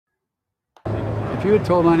If you had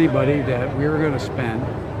told anybody that we were going to spend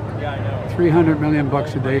 $300 million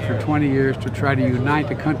a day for 20 years to try to unite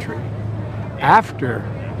the country after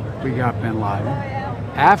we got bin Laden,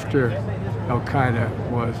 after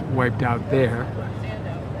Al-Qaeda was wiped out there,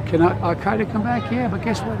 can Al-Qaeda come back? Yeah, but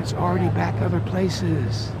guess what? It's already back other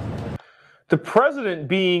places. The president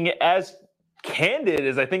being as candid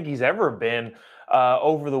as I think he's ever been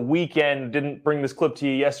over the weekend. Didn't bring this clip to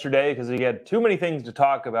you yesterday because he had too many things to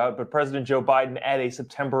talk about, but President Joe Biden at a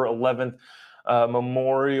September 11th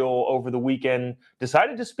memorial over the weekend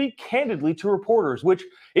decided to speak candidly to reporters, which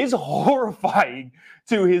is horrifying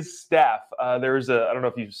to his staff. I don't know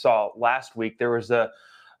if you saw last week, there was a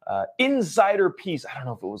insider piece. I don't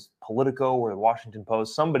know if it was Politico or the Washington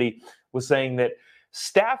Post. Somebody was saying that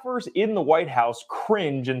staffers in the White House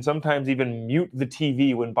cringe and sometimes even mute the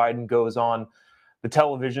TV when Biden goes on the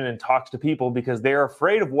television and talks to people because they're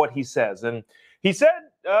afraid of what he says. And he said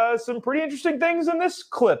some pretty interesting things in this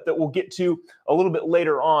clip that we'll get to a little bit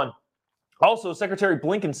later on. Also, Secretary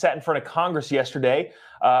Blinken sat in front of Congress yesterday,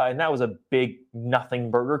 and that was a big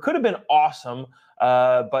nothing burger. Could have been awesome,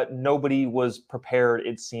 but nobody was prepared,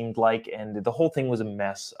 it seemed like, and the whole thing was a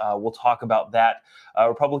mess. We'll talk about that.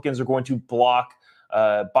 Republicans are going to block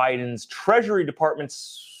Biden's Treasury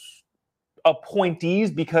Department's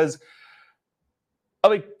appointees because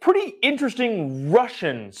of a pretty interesting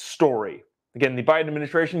Russian story. Again, the Biden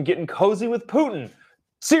administration getting cozy with Putin.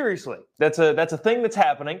 Seriously, that's a thing that's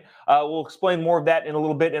happening. We'll explain more of that in a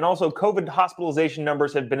little bit. And also, COVID hospitalization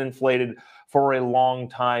numbers have been inflated for a long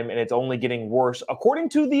time, and it's only getting worse. According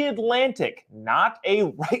to The Atlantic, not a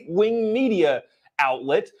right-wing media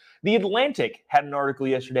outlet, The Atlantic had an article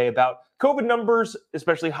yesterday about COVID numbers,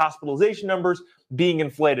 especially hospitalization numbers, being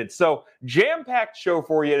inflated. So, jam-packed show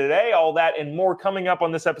for you today. All that and more coming up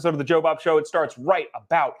on this episode of The Joe Bob Show. It starts right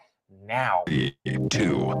about now. 3,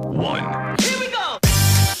 2, 1. Here we go!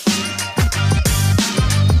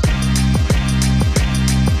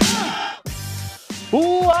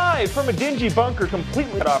 Live from a dingy bunker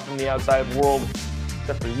completely cut off from the outside world,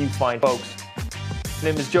 except for you fine folks.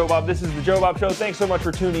 My name is Joe Bob. This is The Joe Bob Show. Thanks so much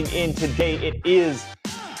for tuning in today. It is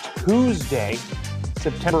Tuesday,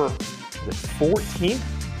 September the 14th,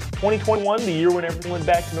 2021, the year when everything went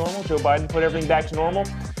back to normal. Joe Biden put everything back to normal.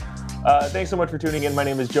 Thanks so much for tuning in. My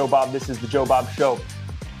name is Joe Bob. This is The Joe Bob Show.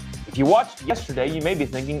 If you watched yesterday, you may be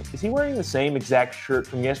thinking, is he wearing the same exact shirt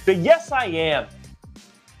from yesterday? Yes, I am.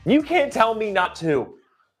 You can't tell me not to.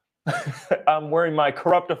 I'm wearing my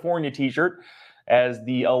Corruptifornia t-shirt as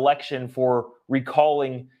the election for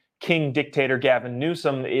recalling King Dictator Gavin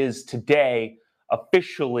Newsom is today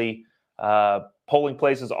officially. Polling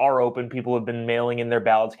places are open. People have been mailing in their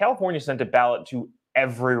ballots. California sent a ballot to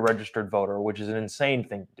every registered voter, which is an insane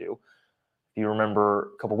thing to do. If you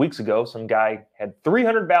remember a couple weeks ago, some guy had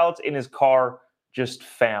 300 ballots in his car just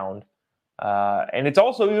found. And it's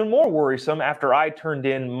also even more worrisome after I turned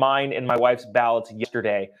in mine and my wife's ballots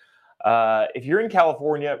yesterday. If you're in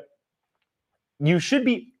California, you should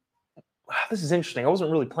be. This is interesting. I wasn't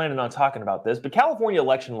really planning on talking about this, but California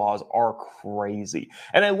election laws are crazy.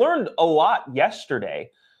 And I learned a lot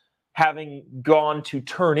yesterday, having gone to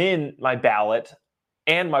turn in my ballot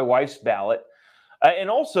and my wife's ballot, and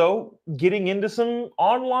also getting into some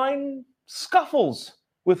online scuffles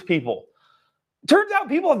with people. Turns out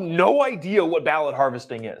people have no idea what ballot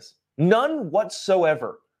harvesting is. None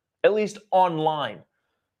whatsoever, at least online.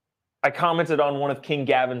 I commented on one of King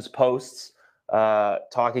Gavin's posts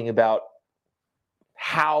talking about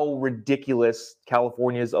how ridiculous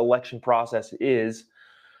California's election process is.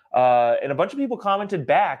 And a bunch of people commented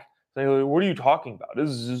back saying, what are you talking about?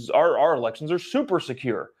 Our elections are super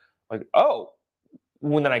secure. Like, oh.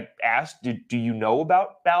 When then I asked, do you know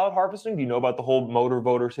about ballot harvesting? Do you know about the whole motor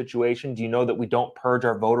voter situation? Do you know that we don't purge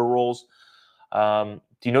our voter rolls? Do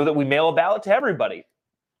you know that we mail a ballot to everybody?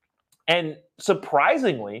 And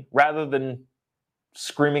surprisingly, rather than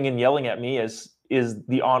screaming and yelling at me as is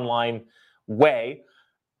the online way,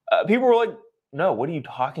 people were like, no, what are you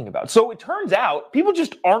talking about? So it turns out people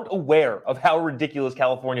just aren't aware of how ridiculous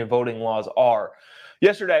California voting laws are.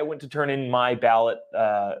 Yesterday, I went to turn in my ballot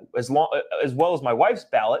as well as my wife's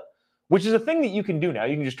ballot, which is a thing that you can do now.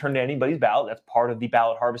 You can just turn in anybody's ballot. That's part of the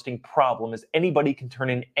ballot harvesting problem, is anybody can turn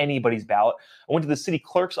in anybody's ballot. I went to the city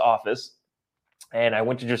clerk's office, and I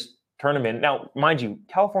went to just turn them in. Now, mind you,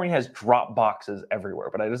 California has drop boxes everywhere,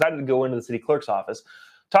 but I decided to go into the city clerk's office,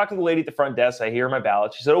 talk to the lady at the front desk. I hear my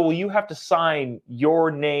ballot. She said, oh, well, you have to sign your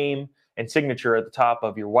name and signature at the top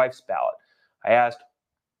of your wife's ballot. I asked,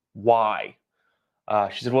 why?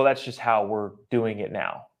 She said, well, that's just how we're doing it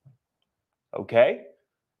now. Okay.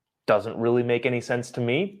 Doesn't really make any sense to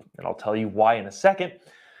me, and I'll tell you why in a second.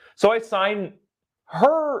 So I sign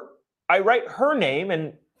I write her name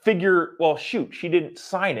and figure, well, shoot, she didn't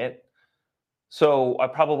sign it. So I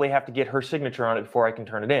probably have to get her signature on it before I can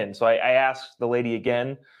turn it in. So I asked the lady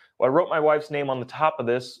again, well, I wrote my wife's name on the top of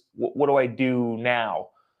this. What do I do now?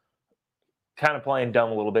 Kind of playing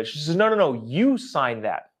dumb a little bit. She says, no, you sign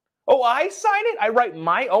that. Oh, I sign it? I write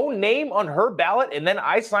my own name on her ballot and then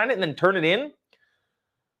I sign it and then turn it in?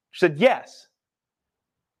 She said, yes.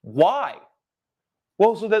 Why?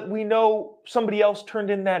 Well, so that we know somebody else turned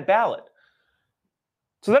in that ballot.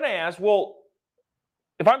 So then I asked, well,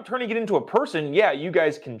 if I'm turning it into a person, yeah, you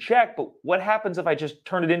guys can check, but what happens if I just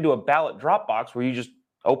turn it into a ballot drop box where you just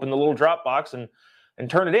open the little drop box and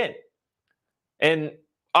turn it in? And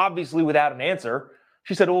obviously without an answer,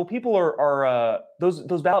 she said, well, people are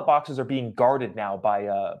those ballot boxes are being guarded now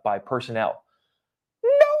by personnel.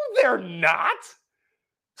 No, they're not.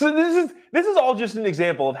 So this is all just an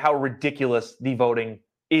example of how ridiculous the voting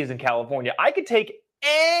is in California. I could take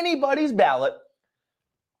anybody's ballot,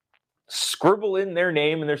 scribble in their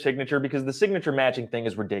name and their signature, because the signature matching thing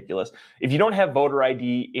is ridiculous. If you don't have voter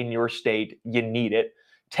ID in your state, you need it.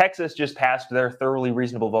 Texas just passed their thoroughly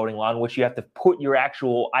reasonable voting law in which you have to put your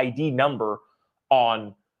actual ID number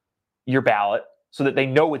on your ballot so that they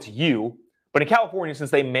know it's you. But in California,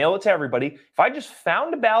 since they mail it to everybody, if I just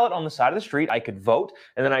found a ballot on the side of the street, I could vote,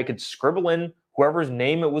 and then I could scribble in whoever's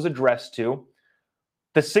name it was addressed to.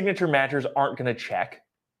 The signature matchers aren't going to check.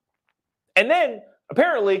 And then,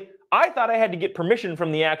 apparently, I thought I had to get permission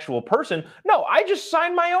from the actual person. No, I just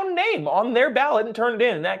signed my own name on their ballot and turned it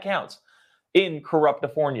in, and that counts in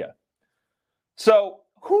Corruptifornia. So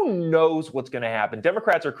who knows what's going to happen?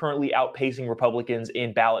 Democrats are currently outpacing Republicans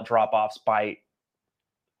in ballot drop-offs by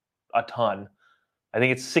a ton. I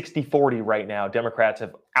think it's 60-40 right now. Democrats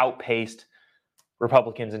have outpaced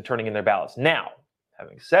Republicans in turning in their ballots. Now,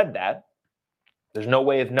 having said that, there's no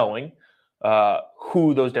way of knowing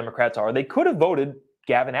who those Democrats are. They could have voted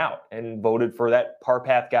Gavin out and voted for that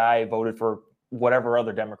Parpath guy, voted for whatever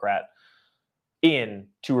other Democrat in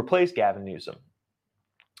to replace Gavin Newsom.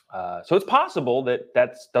 So it's possible that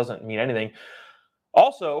doesn't mean anything.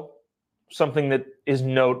 Also, something that is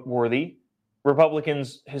noteworthy,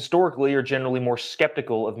 Republicans historically are generally more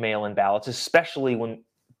skeptical of mail-in ballots, especially when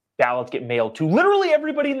ballots get mailed to literally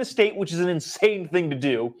everybody in the state, which is an insane thing to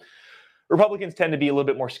do. Republicans tend to be a little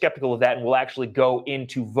bit more skeptical of that and will actually go in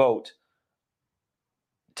to vote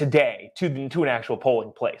today to an actual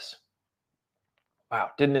polling place.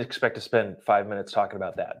 Wow, didn't expect to spend 5 minutes talking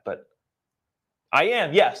about that, but I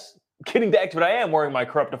am, yes, getting back to it, I am wearing my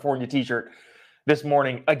Corruptifornia t-shirt this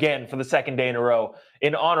morning, again, for the second day in a row,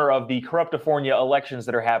 in honor of the Corruptifornia elections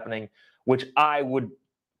that are happening, which I would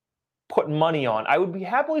put money on. I would be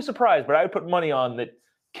happily surprised, but I would put money on that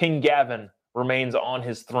King Gavin remains on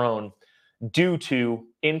his throne due to,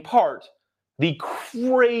 in part, the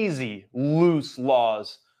crazy loose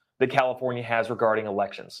laws that California has regarding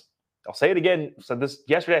elections. I'll say it again. I said this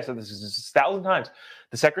yesterday. I said this 1,000 times.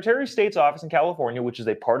 The Secretary of State's office in California, which is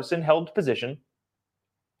a partisan-held position,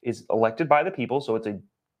 is elected by the people. So it's an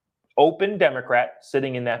open Democrat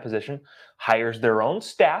sitting in that position, hires their own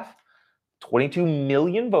staff, 22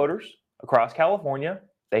 million voters across California.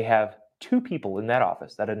 They have 2 people in that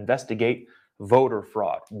office that investigate voter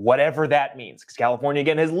fraud, whatever that means. Because California,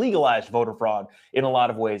 again, has legalized voter fraud in a lot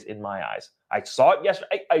of ways, in my eyes. I saw it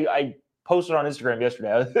yesterday. I posted on Instagram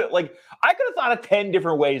yesterday. Like, I could have thought of 10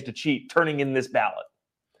 different ways to cheat turning in this ballot.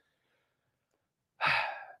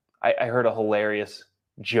 I heard a hilarious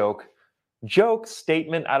joke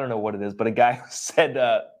statement. I don't know what it is, but a guy said,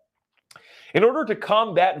 in order to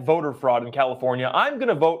combat voter fraud in California, I'm going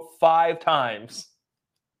to vote 5 times.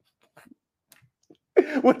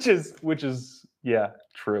 which is, yeah,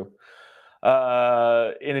 true.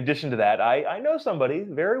 In addition to that, I know somebody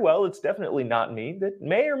very well, it's definitely not me, that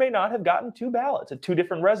may or may not have gotten 2 ballots at 2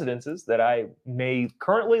 different residences that I may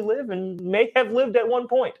currently live and may have lived at one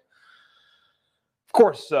point. Of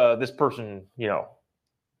course, this person,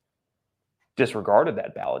 disregarded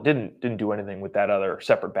that ballot, didn't do anything with that other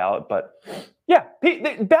separate ballot. But yeah,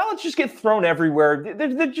 ballots just get thrown everywhere.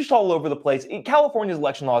 They're just all over the place. California's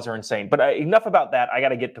election laws are insane. But enough about that. I got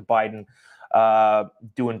to get to Biden,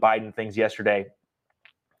 doing Biden things yesterday.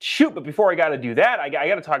 Shoot, but before I got to do that, I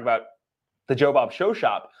got to talk about the Joe Bob Show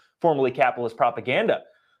Shop, formerly Capitalist Propaganda.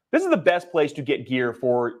 This is the best place to get gear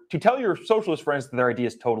to tell your socialist friends that their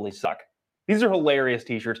ideas totally suck. These are hilarious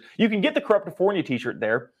t-shirts. You can get the Corruptifornia t-shirt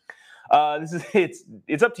there.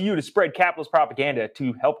 It's up to you to spread capitalist propaganda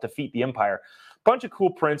to help defeat the empire. Bunch of cool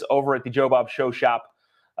prints over at the Joe Bob Show Shop.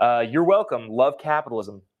 You're welcome. Love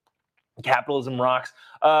capitalism. Capitalism rocks.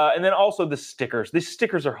 And then also the stickers. These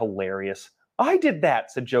stickers are hilarious. I did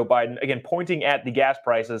that, said Joe Biden, again, pointing at the gas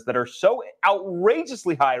prices that are so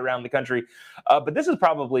outrageously high around the country. But this is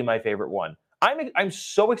probably my favorite one. I'm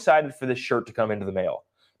so excited for this shirt to come into the mail.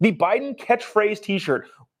 The Biden catchphrase t-shirt.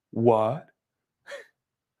 What?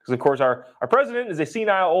 Because, of course, our president is a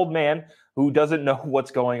senile old man who doesn't know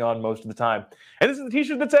what's going on most of the time. And this is the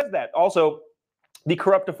t-shirt that says that. Also, the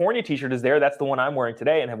Corruptifornia t-shirt is there. That's the one I'm wearing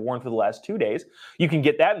today and have worn for the last 2 days. You can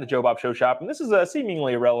get that in the Joe Bob Show shop. And this is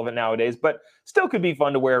seemingly irrelevant nowadays, but still could be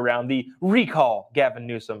fun to wear around. The Recall Gavin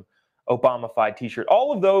Newsom Obama-fied t-shirt.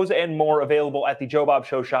 All of those and more available at the Joe Bob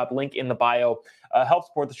Show shop. Link in the bio. Help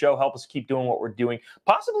support the show. Help us keep doing what we're doing.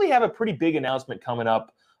 Possibly have a pretty big announcement coming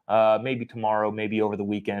up. Maybe tomorrow, maybe over the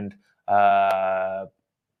weekend.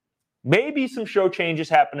 Maybe some show changes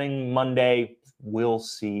happening Monday. We'll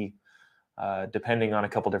see, depending on a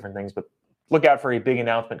couple different things. But look out for a big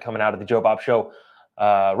announcement coming out of the Joe Bob Show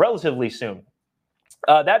relatively soon.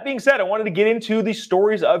 That being said, I wanted to get into the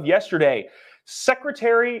stories of yesterday.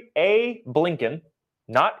 Secretary A. Blinken,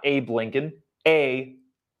 not Abe Lincoln, A.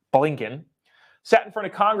 Blinken, sat in front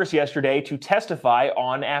of Congress yesterday to testify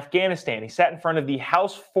on Afghanistan. He sat in front of the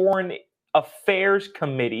House Foreign Affairs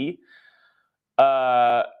Committee,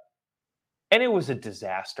 and it was a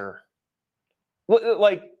disaster.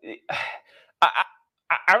 Like,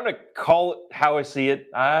 I'm going to call it how I see it.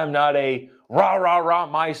 I'm not a rah, rah, rah,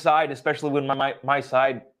 my side, especially when my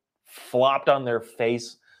side flopped on their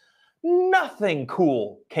face. Nothing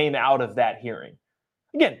cool came out of that hearing.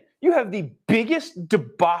 Again, you have the biggest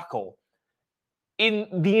debacle in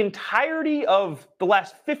the entirety of the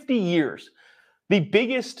last 50 years, the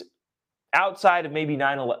biggest outside of maybe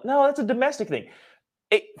 9/11. No, that's a domestic thing.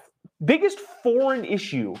 Biggest foreign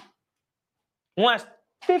issue in the last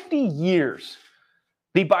 50 years,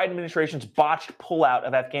 the Biden administration's botched pullout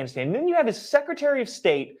of Afghanistan. And then you have his Secretary of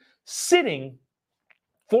State sitting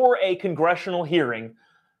for a congressional hearing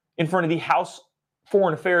in front of the House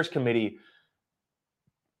Foreign Affairs Committee,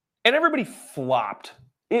 and everybody flopped.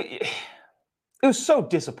 It was so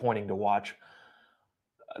disappointing to watch.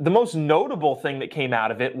 The most notable thing that came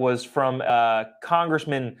out of it was from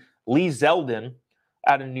Congressman Lee Zeldin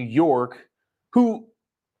out of New York, who,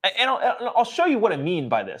 and I'll show you what I mean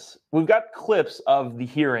by this. We've got clips of the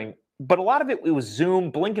hearing, but a lot of it was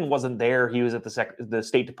Zoom. Blinken wasn't there. He was at the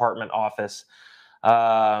State Department office.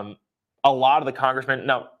 A lot of the congressmen,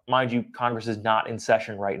 now, mind you, Congress is not in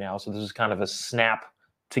session right now, so this is kind of a snap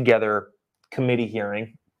together committee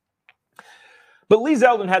hearing. But Lee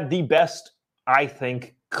Zeldin had the best, I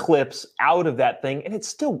think, clips out of that thing, and it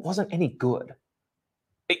still wasn't any good.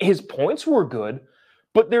 His points were good,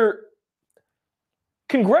 but they're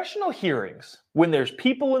congressional hearings, when there's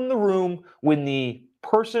people in the room, when the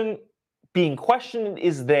person being questioned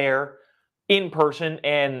is there in person,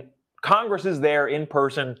 and Congress is there in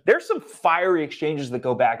person, there's some fiery exchanges that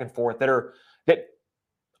go back and forth that are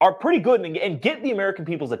pretty good and get the American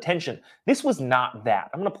people's attention. This was not that.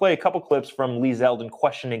 I'm going to play a couple clips from Lee Zeldin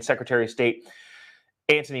questioning Secretary of State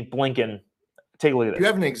Antony Blinken. Take a look at this. Do you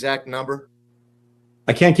have an exact number?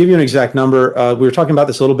 I can't give you an exact number. We were talking about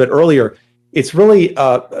this a little bit earlier. It's really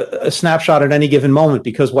a snapshot at any given moment,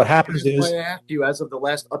 because what happens is, I asked you, as of the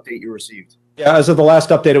last update you received. Yeah, as of the last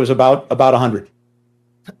update, it was about 100.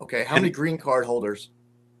 Okay, how many green card holders?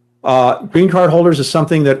 Green card holders is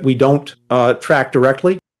something that we don't track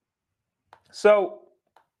directly. So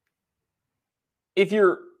if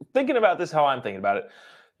you're thinking about this how I'm thinking about it,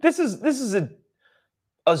 this is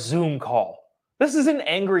a Zoom call. This is an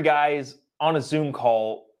angry guys on a Zoom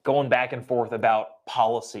call going back and forth about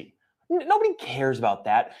policy. Nobody cares about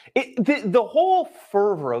that. The whole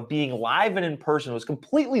fervor of being live and in person was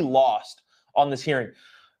completely lost on this hearing.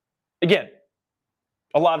 Again,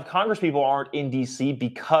 a lot of Congress people aren't in D.C.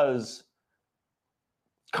 because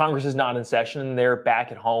Congress is not in session, and they're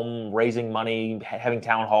back at home raising money, having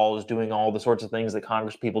town halls, doing all the sorts of things that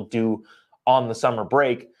Congress people do on the summer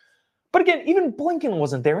break. But again, even Blinken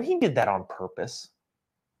wasn't there. He did that on purpose.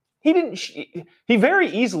 He very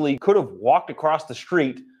easily could have walked across the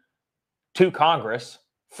street to Congress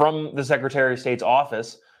from the Secretary of State's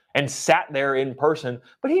office and sat there in person,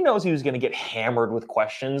 but he knows he was going to get hammered with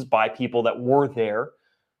questions by people that were there. A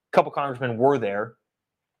couple congressmen were there.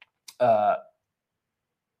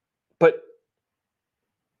 But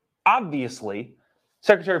obviously,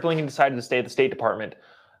 Secretary Blinken decided to stay at the State Department.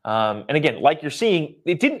 And again, like you're seeing,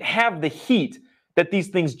 it didn't have the heat that these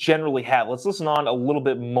things generally have. Let's listen on a little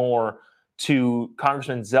bit more to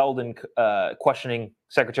Congressman Zeldin questioning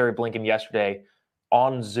Secretary Blinken yesterday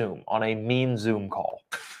on Zoom, on a mean Zoom call.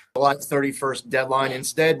 July 31st deadline.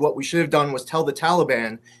 Instead, what we should have done was tell the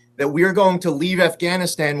Taliban that we are going to leave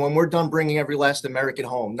Afghanistan when we're done bringing every last American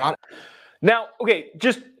home. Now, okay,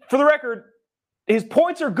 just for the record, his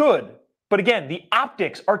points are good. But again, the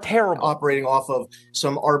optics are terrible. Operating off of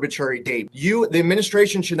some arbitrary date. The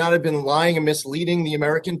administration should not have been lying and misleading the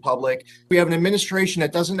American public. We have an administration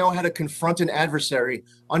that doesn't know how to confront an adversary,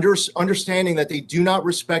 understanding that they do not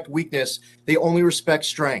respect weakness, they only respect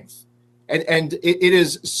strength. And it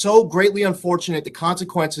is so greatly unfortunate, the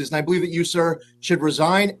consequences, and I believe that you, sir, should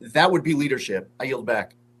resign. That would be leadership. I yield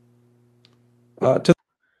back.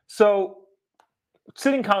 So,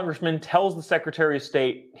 sitting congressman tells the Secretary of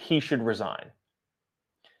State he should resign.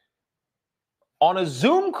 On a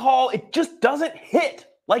Zoom call, it just doesn't hit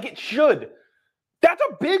like it should. That's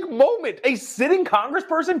a big moment. A sitting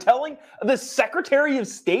congressperson telling the Secretary of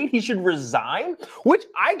State he should resign, which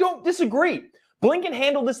I don't disagree. Blinken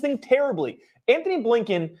handled this thing terribly. Anthony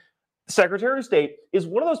Blinken, Secretary of State, is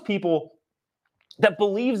one of those people that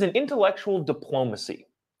believes in intellectual diplomacy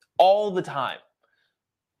all the time.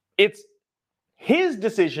 It's his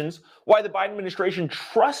decisions why the Biden administration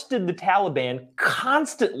trusted the Taliban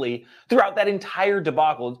constantly throughout that entire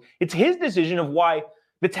debacle. It's his decision of why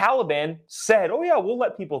the Taliban said, oh yeah, we'll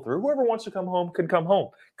let people through. Whoever wants to come home could come home.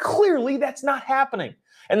 Clearly, that's not happening.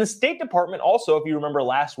 And the State Department also, if you remember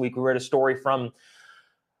last week, we read a story from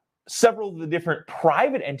several of the different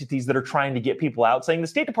private entities that are trying to get people out, saying the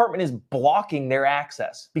State Department is blocking their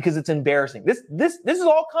access because it's embarrassing. This is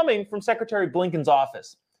all coming from Secretary Blinken's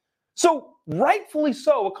office. So rightfully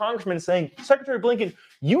so, a congressman is saying, Secretary Blinken,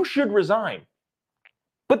 you should resign.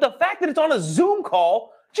 But the fact that it's on a Zoom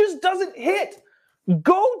call just doesn't hit.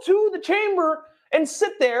 Go to the chamber and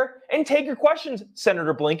sit there and take your questions,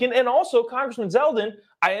 Senator Blinken. And also, Congressman Zeldin,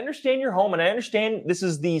 I understand you're home and I understand this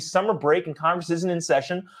is the summer break and Congress isn't in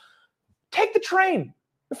session. Take the train.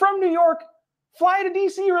 You're from New York. Fly to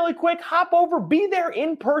DC really quick, hop over, be there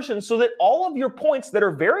in person so that all of your points that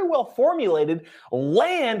are very well formulated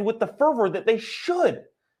land with the fervor that they should.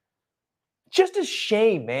 Just a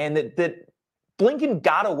shame, man, that Blinken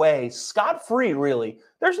got away scot-free, really.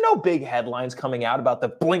 There's no big headlines coming out about the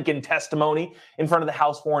Blinken testimony in front of the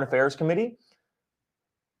House Foreign Affairs Committee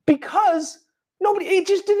because it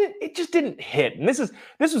just didn't hit. And this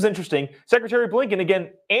was interesting. Secretary Blinken, again,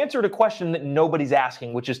 answered a question that nobody's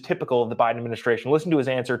asking, which is typical of the Biden administration. Listen to his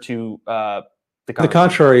answer to the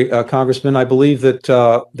contrary, Congressman, I believe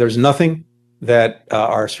that there's nothing that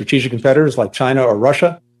our strategic competitors like China or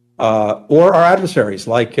Russia or our adversaries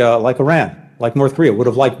like Iran, like North Korea, would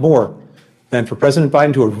have liked more than for President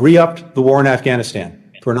Biden to have re-upped the war in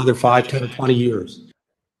Afghanistan for another 5, 10, or 20 years.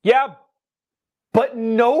 Yeah, but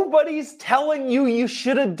nobody's telling you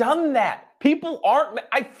should have done that. People aren't.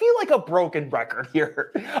 I feel like a broken record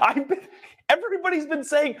here. Everybody's been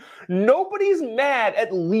saying nobody's mad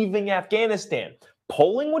at leaving Afghanistan.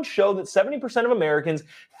 Polling would show that 70% of Americans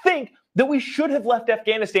think that we should have left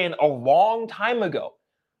Afghanistan a long time ago.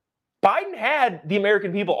 Biden had the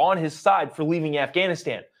American people on his side for leaving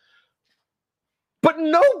Afghanistan. But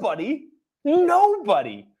nobody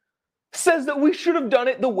says that we should have done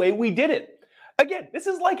it the way we did it. Again, this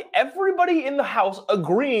is like everybody in the House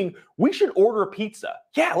agreeing we should order pizza.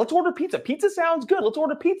 Yeah, let's order pizza. Pizza sounds good. Let's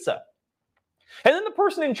order pizza. And then the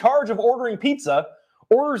person in charge of ordering pizza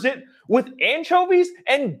orders it with anchovies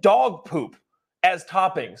and dog poop as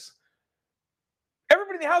toppings.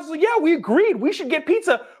 Everybody in the House is like, yeah, we agreed. We should get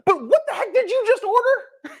pizza. But what the heck did you just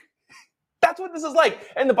order? That's what this is like.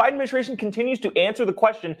 And the Biden administration continues to answer the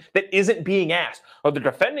question that isn't being asked. Oh, they're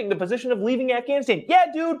defending the position of leaving Afghanistan. Yeah,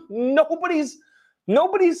 dude, nobody's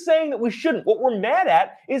saying that we shouldn't. What we're mad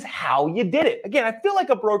at is how you did it. Again, I feel like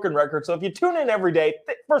a broken record. So if you tune in every day,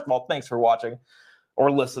 first of all, thanks for watching or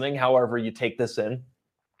listening, however you take this in.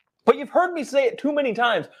 But you've heard me say it too many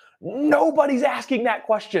times. Nobody's asking that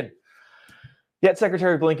question. Yet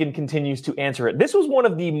Secretary Blinken continues to answer it. This was one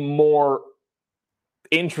of the more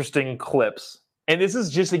interesting clips. And this is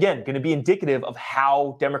just, again, going to be indicative of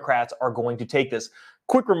how Democrats are going to take this.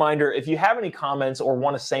 Quick reminder, if you have any comments or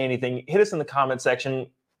want to say anything, hit us in the comment section.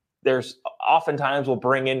 There's oftentimes we'll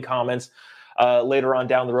bring in comments later on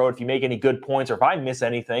down the road if you make any good points or if I miss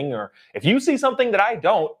anything or if you see something that I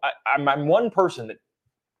don't. I'm one person that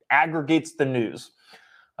aggregates the news.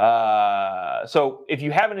 So if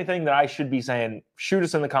you have anything that I should be saying, shoot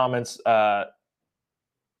us in the comments.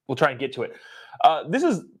 We'll try and get to it. This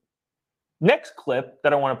is next clip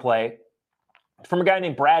that I want to play from a guy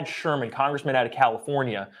named Brad Sherman, congressman out of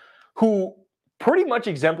California, who pretty much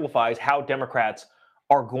exemplifies how Democrats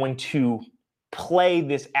are going to play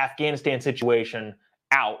this Afghanistan situation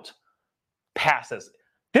out past this.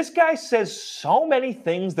 This guy says so many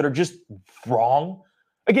things that are just wrong.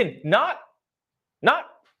 Again, not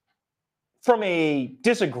from a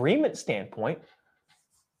disagreement standpoint.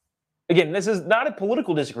 Again, this is not a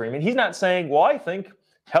political disagreement. He's not saying, well, I think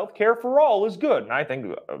healthcare for all is good. And I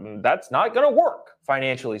think that's not going to work,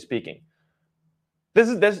 financially speaking. This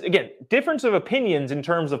is, again, difference of opinions in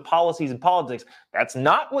terms of policies and politics. That's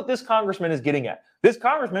not what this congressman is getting at. This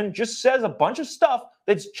congressman just says a bunch of stuff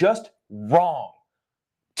that's just wrong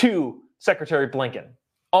to Secretary Blinken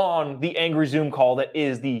on the angry Zoom call that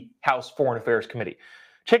is the House Foreign Affairs Committee.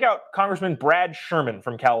 Check out Congressman Brad Sherman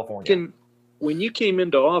from California. When you came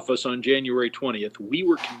into office on January 20th, we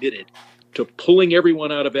were committed to pulling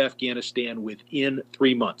everyone out of Afghanistan within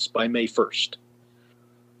 3 months, by May 1st.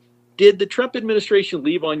 Did the Trump administration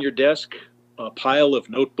leave on your desk a pile of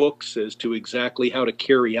notebooks as to exactly how to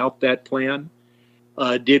carry out that plan?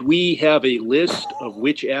 Did we have a list of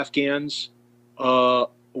which Afghans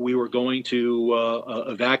we were going to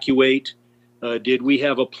evacuate? Did we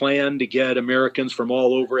have a plan to get Americans from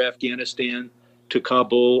all over Afghanistan to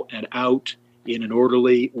Kabul and out in an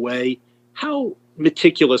orderly way? How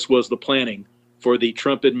meticulous was the planning for the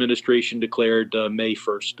Trump administration declared May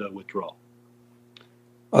 1st withdrawal?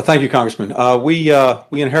 Thank you, Congressman. We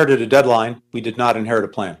inherited a deadline. We did not inherit a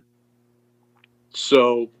plan.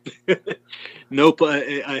 So no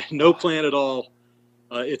plan at all.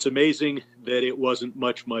 It's amazing that it wasn't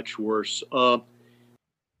much worse. What?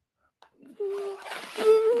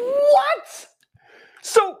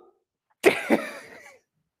 So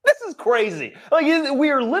this is crazy. Like, we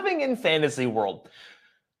are living in fantasy world.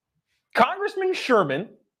 Congressman Sherman,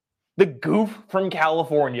 the goof from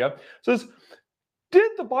California, says,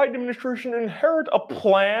 did the Biden administration inherit a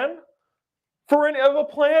plan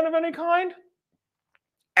of any kind?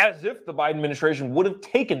 As if the Biden administration would have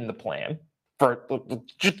taken the plan.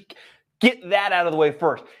 Just get that out of the way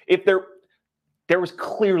first. If there was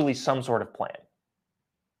clearly some sort of plan.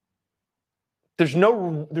 There's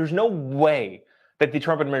no way that the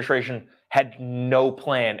Trump administration had no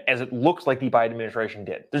plan, as it looks like the Biden administration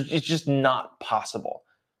did. It's just not possible.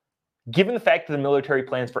 Given the fact that the military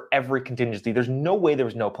plans for every contingency, there's no way there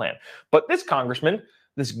was no plan. But this congressman,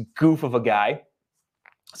 this goof of a guy,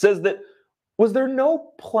 says that, was there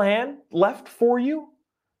no plan left for you?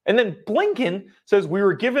 And then Blinken says we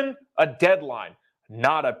were given a deadline,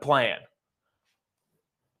 not a plan.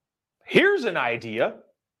 Here's an idea.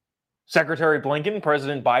 Secretary Blinken,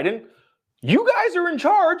 President Biden, you guys are in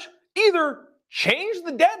charge. Either change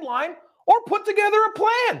the deadline or put together a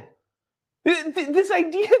plan. This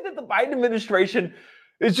idea that the Biden administration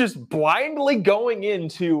is just blindly going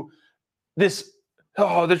into this,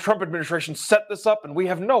 the Trump administration set this up and we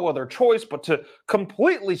have no other choice but to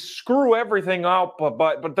completely screw everything up.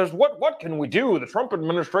 But there's what can we do? The Trump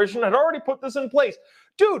administration had already put this in place.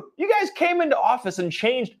 Dude, you guys came into office and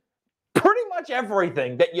changed pretty much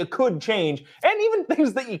everything that you could change, and even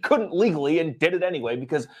things that you couldn't legally, and did it anyway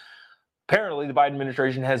because apparently the Biden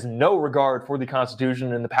administration has no regard for the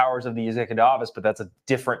Constitution and the powers of the executive office, but that's a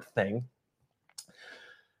different thing.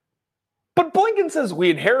 But Blinken says we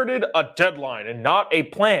inherited a deadline and not a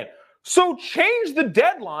plan. So change the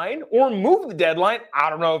deadline or move the deadline. I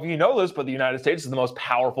don't know if you know this, but the United States is the most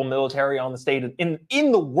powerful military on the state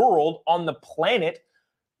in the world, on the planet.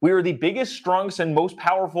 We are the biggest, strongest, and most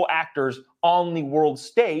powerful actors on the world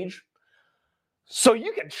stage. So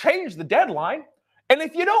you can change the deadline. And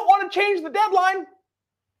if you don't want to change the deadline,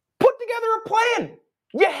 put together a plan.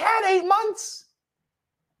 You had 8 months.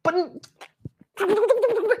 But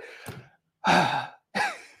I'll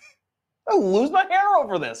lose my hair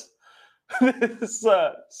over this. This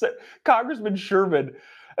Congressman Sherman,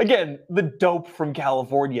 again, the dope from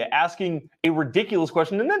California, asking a ridiculous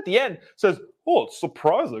question, and at the end says, "Oh, it's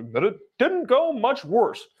surprising that it didn't go much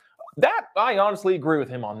worse." That, I honestly agree with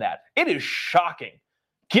him on that. It is shocking.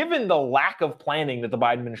 Given the lack of planning that the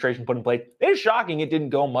Biden administration put in place, it is shocking it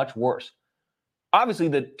didn't go much worse. Obviously,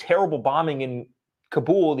 the terrible bombing in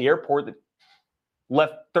Kabul, the airport that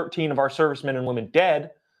left 13 of our servicemen and women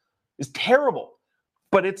dead, is terrible.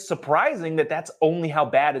 But it's surprising that that's only as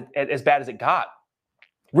bad as it got.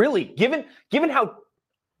 Really, given how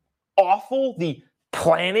awful the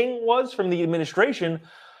planning was from the administration,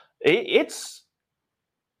 it's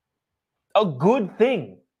a good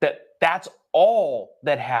thing that that's all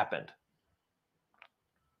that happened.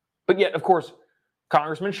 But yet, of course,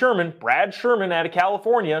 Congressman Sherman, Brad Sherman out of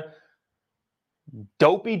California,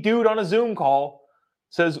 dopey dude on a Zoom call,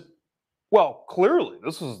 says, well, clearly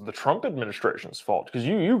this is the Trump administration's fault because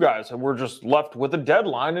you guys were just left with a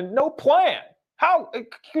deadline and no plan. How?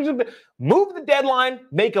 Move the deadline,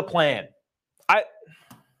 make a plan.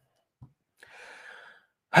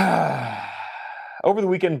 Over the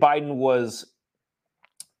weekend, Biden was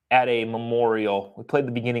at a memorial. We played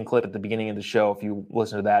the beginning clip at the beginning of the show if you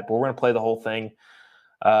listen to that, but we're going to play the whole thing.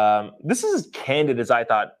 This is as candid as I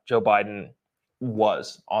thought Joe Biden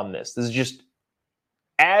was on this. This is just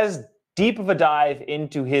as deep of a dive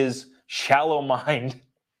into his shallow mind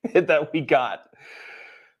that we got.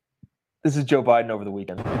 This is Joe Biden over the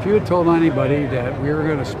weekend. If you had told anybody that we were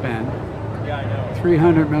going to spend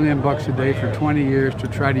 $300 million a day for 20 years to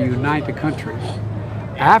try to unite the country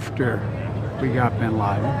after we got bin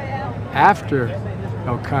Laden, after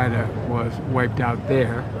Al-Qaeda was wiped out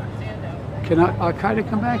there, can Al-Qaeda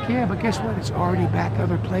come back? Yeah, but guess what? It's already back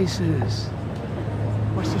other places.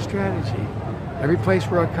 What's the strategy? Every place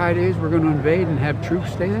where Al-Qaeda is, we're going to invade and have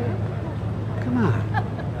troops stay there? Come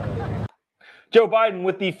on. Joe Biden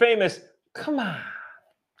with the famous, come on,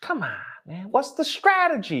 man, what's the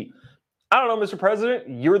strategy? I don't know, Mr. President,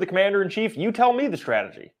 you're the commander-in-chief, you tell me the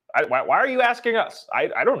strategy. Why are you asking us?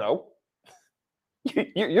 I don't know.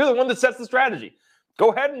 You're the one that sets the strategy.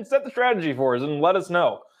 Go ahead and set the strategy for us and let us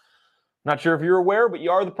know. Not sure if you're aware, but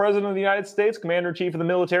you are the President of the United States, Commander-in-Chief of the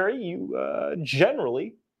military. You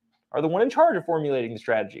generally are the one in charge of formulating the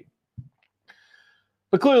strategy.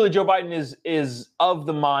 But clearly, Joe Biden is of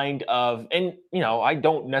the mind of, and I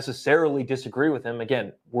don't necessarily disagree with him.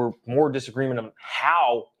 Again, we're more disagreement on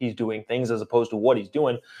how he's doing things as opposed to what he's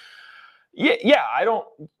doing. Yeah, I don't.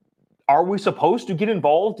 Are we supposed to get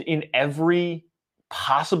involved in every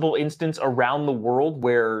possible instance around the world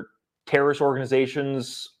where terrorist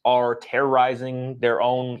organizations are terrorizing their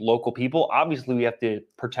own local people? Obviously, we have to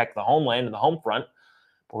protect the homeland and the home front,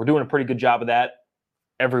 but we're doing a pretty good job of that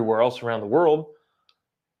everywhere else around the world.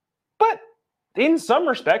 But in some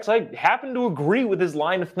respects, I happen to agree with his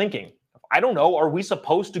line of thinking. I don't know, are we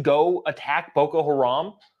supposed to go attack Boko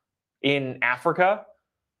Haram in Africa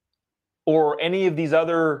or any of these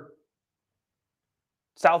other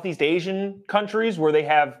Southeast Asian countries where they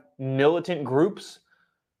have militant groups,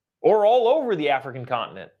 or all over the African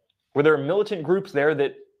continent where there are militant groups there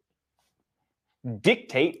that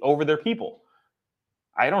dictate over their people?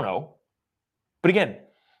 I don't know. But again,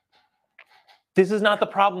 this is not the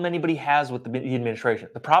problem anybody has with the administration.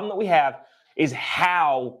 The problem that we have is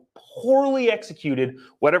how poorly executed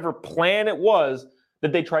whatever plan it was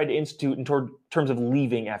that they tried to institute in terms of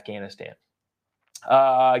leaving Afghanistan.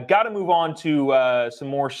 Got to move on to some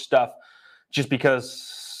more stuff just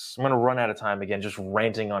because I'm going to run out of time again, just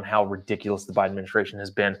ranting on how ridiculous the Biden administration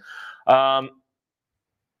has been. Biden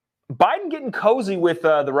getting cozy with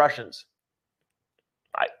the Russians.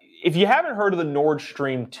 If you haven't heard of the Nord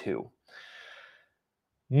Stream 2,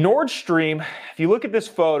 Nord Stream, if you look at this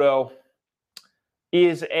photo,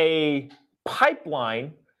 is a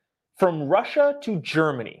pipeline from Russia to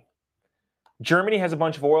Germany. Germany has a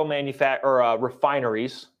bunch of oil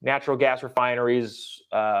refineries, natural gas refineries,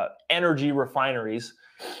 energy refineries,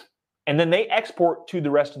 and then they export to the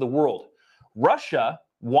rest of the world. Russia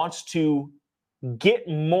wants to get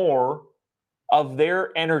more of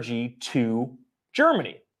their energy to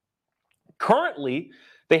Germany. Currently,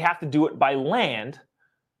 they have to do it by land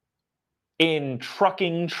in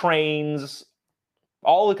trucking, trains,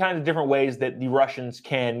 all the kinds of different ways that the Russians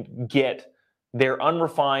can get their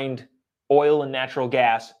unrefined oil and natural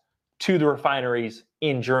gas to the refineries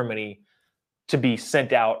in Germany to be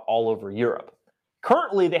sent out all over Europe.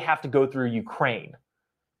 Currently, they have to go through Ukraine,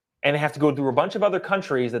 and they have to go through a bunch of other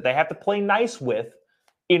countries that they have to play nice with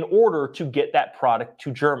in order to get that product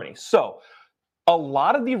to Germany. So a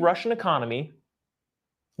lot of the Russian economy,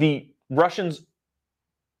 the Russians'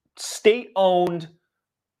 state-owned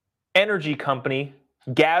energy company,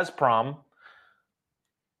 Gazprom,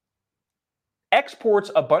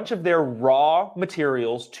 exports a bunch of their raw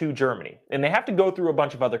materials to Germany, and they have to go through a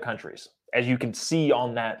bunch of other countries, as you can see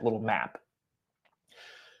on that little map.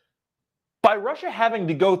 By Russia having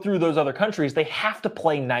to go through those other countries, they have to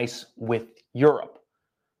play nice with Europe,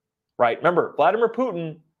 right? Remember, Vladimir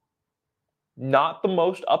Putin, not the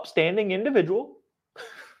most upstanding individual,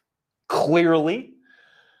 clearly,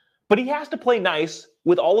 but he has to play nice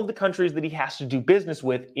with all of the countries that he has to do business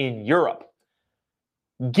with in Europe.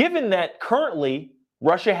 Given that currently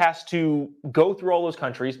Russia has to go through all those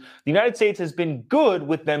countries, the United States has been good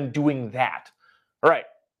with them doing that. All right,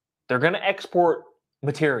 they're going to export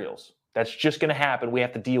materials. That's just going to happen. We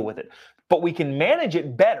have to deal with it. But we can manage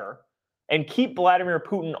it better and keep Vladimir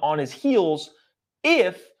Putin on his heels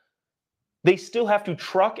if they still have to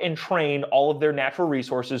truck and train all of their natural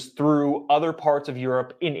resources through other parts of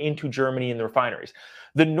Europe and into Germany and the refineries.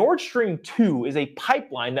 The Nord Stream 2 is a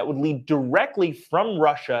pipeline that would lead directly from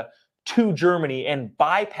Russia to Germany and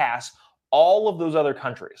bypass all of those other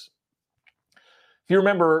countries. If you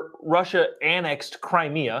remember, Russia annexed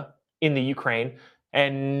Crimea in the Ukraine,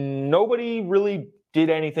 and nobody really did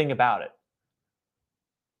anything about it.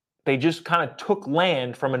 they just kind of took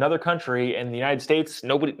land from another country, and the United States,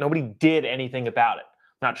 nobody did anything about it.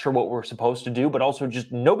 Not sure what we're supposed to do, but also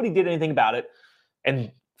just nobody did anything about it.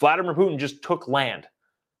 And Vladimir Putin just took land.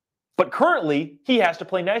 But currently, he has to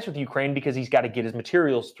play nice with Ukraine because he's got to get his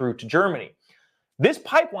materials through to Germany. This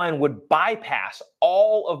pipeline would bypass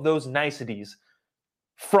all of those niceties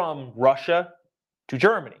from Russia to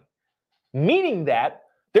Germany, meaning that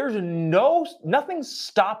there's nothing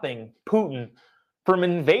stopping Putin from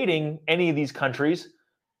invading any of these countries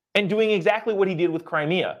and doing exactly what he did with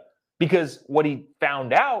Crimea. Because what he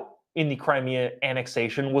found out in the Crimea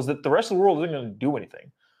annexation was that the rest of the world isn't going to do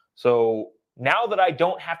anything. So now that I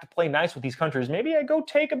don't have to play nice with these countries, maybe I go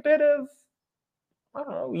take a bit of, I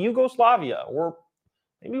don't know, Yugoslavia, or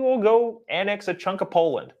maybe we'll go annex a chunk of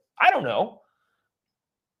Poland. I don't know.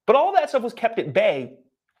 But all that stuff was kept at bay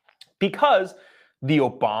because the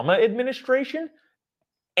Obama administration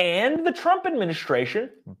and the Trump administration,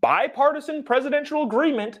 bipartisan presidential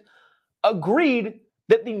agreement, agreed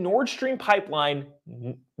that the Nord Stream pipeline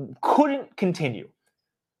couldn't continue.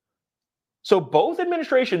 So both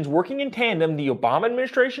administrations working in tandem, the Obama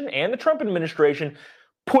administration and the Trump administration,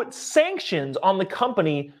 put sanctions on the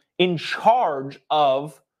company in charge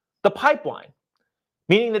of the pipeline,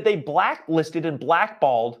 meaning that they blacklisted and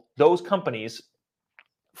blackballed those companies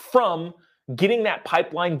from getting that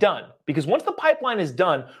pipeline done. Because once the pipeline is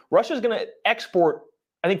done, Russia's going to export,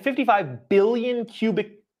 I think, 55 billion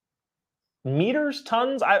cubic meters,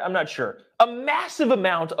 tons, I'm not sure, a massive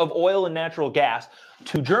amount of oil and natural gas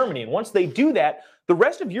to Germany. And once they do that, the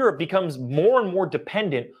rest of Europe becomes more and more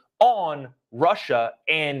dependent on Russia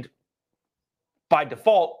and, by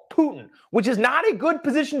default, Putin, which is not a good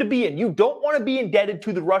position to be in. You don't want to be indebted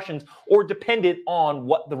to the Russians or dependent on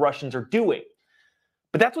what the Russians are doing.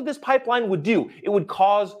 But that's what this pipeline would do. It would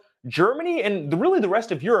cause Germany and really the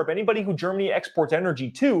rest of Europe, anybody who Germany exports energy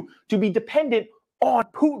to be dependent on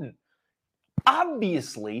Putin.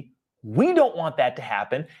 Obviously, we don't want that to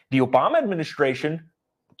happen. The Obama administration,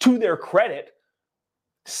 to their credit,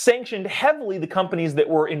 sanctioned heavily the companies that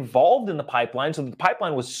were involved in the pipeline, so the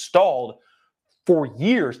pipeline was stalled for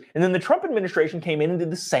years. And then the Trump administration came in and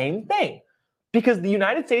did the same thing because the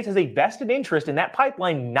United States has a vested interest in that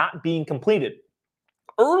pipeline not being completed.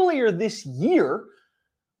 Earlier this year,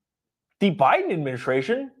 the Biden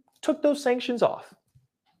administration took those sanctions off.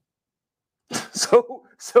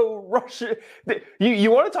 So Russia,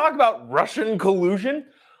 you want to talk about Russian collusion?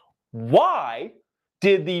 Why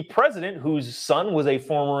did the president, whose son was a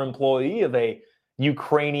former employee of a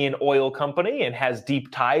Ukrainian oil company and has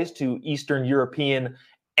deep ties to Eastern European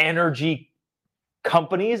energy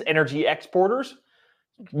companies, energy exporters,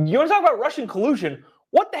 you want to talk about Russian collusion?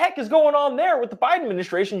 What the heck is going on there with the Biden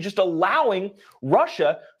administration just allowing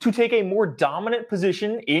Russia to take a more dominant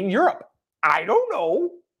position in Europe? I don't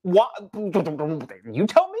know. What? You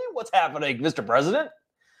tell me what's happening, Mr. President.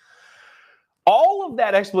 All of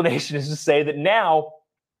that explanation is to say that now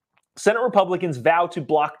Senate Republicans vow to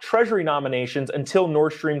block Treasury nominations until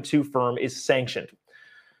Nord Stream 2 firm is sanctioned.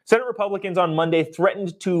 Senate Republicans on Monday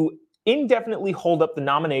threatened to indefinitely hold up the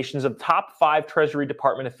nominations of top 5 Treasury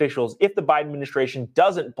Department officials if the Biden administration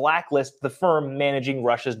doesn't blacklist the firm managing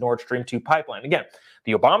Russia's Nord Stream 2 pipeline. Again,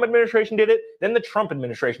 the Obama administration did it, then the Trump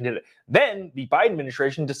administration did it. Then the Biden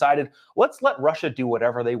administration decided, let's let Russia do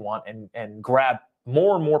whatever they want and grab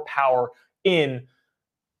more and more power in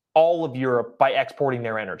all of Europe by exporting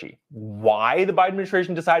their energy. Why the Biden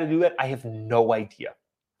administration decided to do that, I have no idea.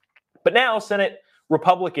 But now Senate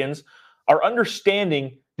Republicans are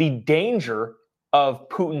understanding the danger of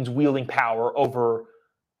Putin's wielding power over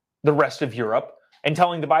the rest of Europe and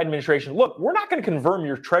telling the Biden administration, look, we're not going to confirm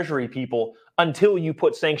your Treasury people until you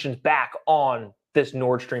put sanctions back on this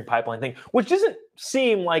Nord Stream pipeline thing, which doesn't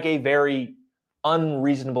seem like a very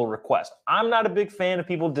unreasonable request. I'm not a big fan of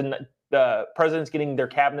people, presidents getting their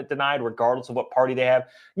cabinet denied, regardless of what party they have.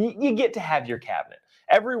 You get to have your cabinet.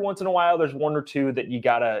 Every once in a while, there's one or two that you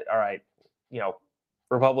got to, all right,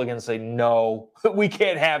 Republicans say, no, we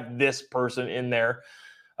can't have this person in there.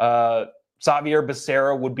 Xavier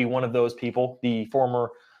Becerra would be one of those people, the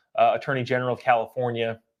former Attorney General of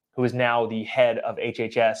California, who is now the head of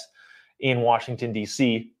HHS in Washington,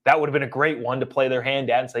 D.C. That would have been a great one to play their hand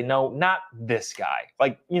at and say, no, not this guy.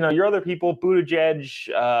 Like, your other people, Buttigieg,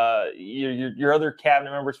 your other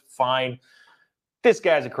cabinet members, fine. This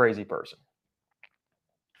guy's a crazy person.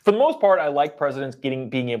 For the most part, I like presidents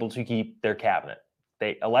being able to keep their cabinet.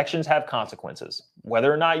 Elections have consequences.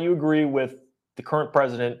 Whether or not you agree with the current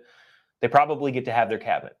president, they probably get to have their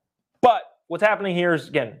cabinet. But what's happening here is,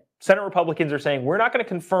 again, Senate Republicans are saying, we're not going to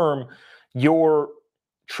confirm your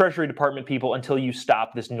Treasury Department people until you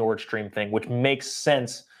stop this Nord Stream thing, which makes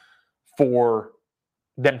sense for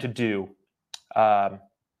them to do.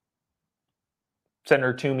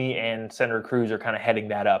 Senator Toomey and Senator Cruz are kind of heading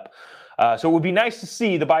that up. So it would be nice to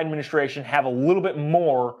see the Biden administration have a little bit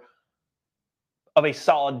more of a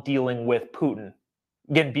solid dealing with Putin.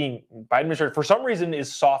 Again, being Biden administration, for some reason,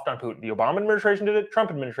 is soft on Putin. The Obama administration did it. Trump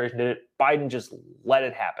administration did it. Biden just let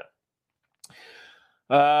it happen.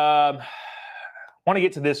 I want to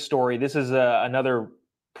get to this story. This is another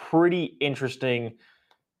pretty interesting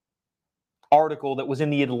article that was in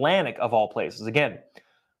the Atlantic, of all places. Again,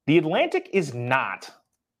 the Atlantic is not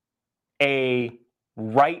a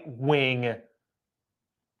right-wing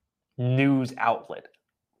news outlet.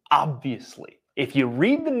 Obviously, if you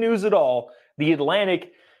read the news at all, the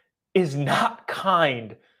Atlantic is not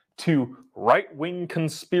kind to right-wing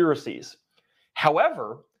conspiracies.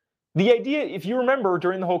 However, the idea, if you remember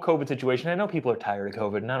during the whole COVID situation, I know people are tired of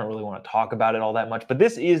COVID and I don't really want to talk about it all that much, but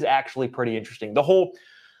this is actually pretty interesting. The whole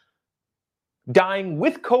dying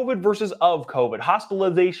with COVID versus of COVID,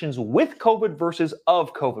 hospitalizations with COVID versus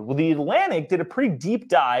of COVID. Well, the Atlantic did a pretty deep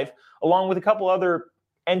dive along with a couple other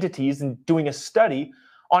entities and doing a study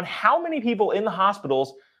on how many people in the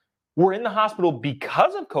hospitals were in the hospital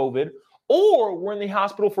because of COVID or were in the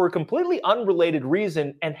hospital for a completely unrelated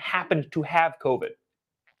reason and happened to have COVID.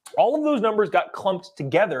 All of those numbers got clumped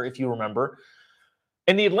together, if you remember,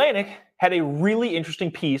 and the Atlantic had a really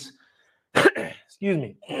interesting piece, excuse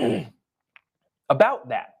me, about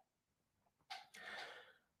that.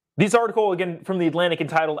 This article, again, from the Atlantic,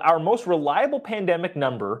 entitled, "Our Most Reliable Pandemic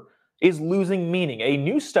Number is Losing Meaning." A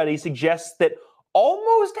new study suggests that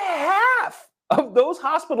almost half of those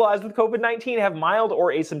hospitalized with COVID-19 have mild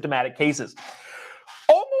or asymptomatic cases.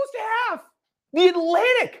 Almost half! The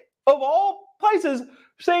Atlantic, of all places,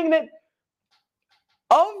 saying that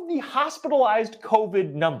of the hospitalized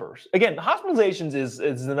COVID numbers, again, hospitalizations is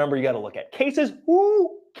the number you got to look at. Cases,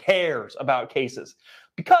 who cares about cases?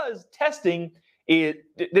 Because testing,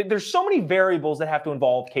 there's so many variables that have to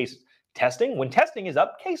involve cases. Testing, when testing is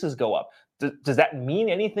up, cases go up. Does that mean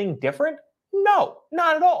anything different? No,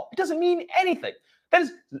 not at all. It doesn't mean anything.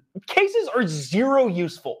 Cases are zero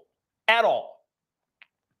useful at all.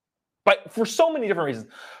 But for so many different reasons.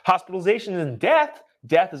 Hospitalization and death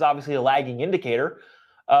is obviously a lagging indicator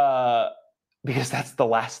because that's the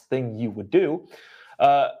last thing you would do.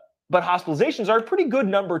 But hospitalizations are a pretty good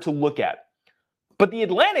number to look at. But the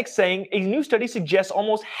Atlantic's saying a new study suggests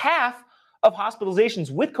almost half of hospitalizations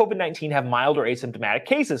with COVID-19 have mild or asymptomatic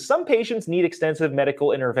cases. Some patients need extensive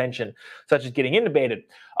medical intervention, such as getting intubated.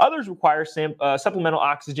 Others require supplemental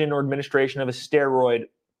oxygen or administration of a steroid.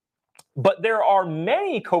 But there are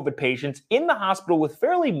many COVID patients in the hospital with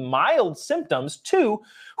fairly mild symptoms, too,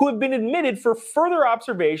 who have been admitted for further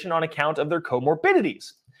observation on account of their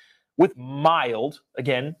comorbidities with mild,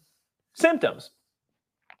 again, symptoms,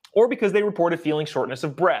 or because they reported feeling shortness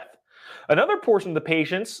of breath. Another portion of the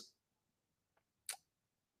patients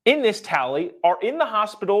in this tally are in the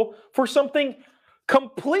hospital for something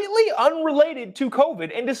completely unrelated to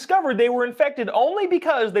COVID and discovered they were infected only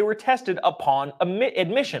because they were tested upon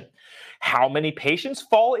admission. How many patients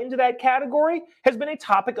fall into that category has been a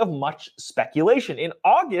topic of much speculation. In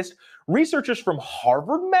August, researchers from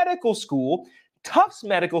Harvard Medical School, Tufts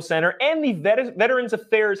Medical Center, and the Veterans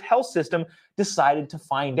Affairs Health System decided to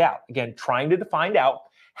find out. Again, trying to find out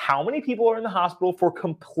how many people are in the hospital for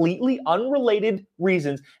completely unrelated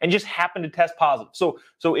reasons and just happen to test positive.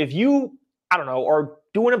 So if you, I don't know, are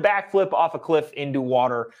doing a backflip off a cliff into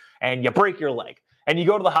water and you break your leg and you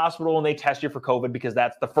go to the hospital and they test you for COVID because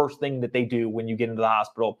that's the first thing that they do when you get into the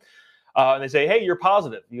hospital. And they say, hey, you're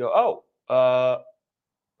positive. You go,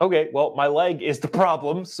 okay, well, my leg is the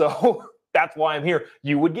problem. So that's why I'm here.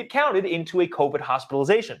 You would get counted into a COVID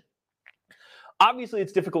hospitalization. Obviously,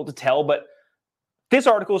 it's difficult to tell, but this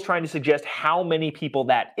article is trying to suggest how many people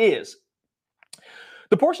that is.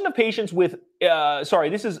 The portion of patients with,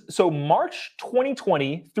 this is March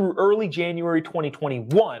 2020 through early January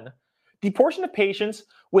 2021, the portion of patients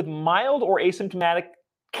with mild or asymptomatic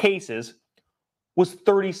cases was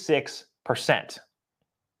 36%.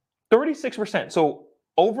 36%. So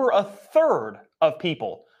over a third of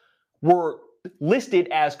people were listed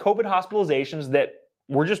as COVID hospitalizations that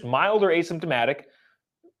were just mild or asymptomatic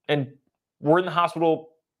and were in the hospital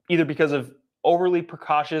either because of overly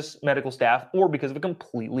precautious medical staff or because of a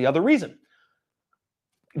completely other reason.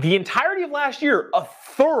 The entirety of last year, a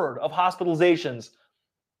third of hospitalizations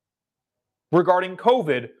regarding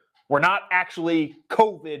COVID were not actually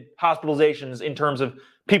COVID hospitalizations in terms of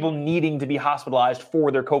people needing to be hospitalized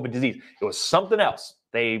for their COVID disease. It was something else.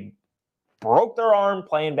 They broke their arm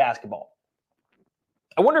playing basketball.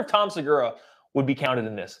 I wonder if Tom Segura would be counted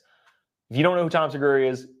in this. If you don't know who Tom Segura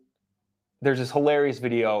is, there's this hilarious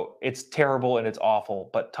video. It's terrible and it's awful,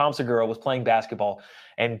 but Tom Segura was playing basketball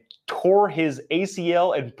and tore his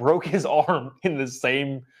ACL and broke his arm in the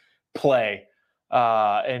same play.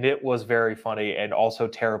 And it was very funny and also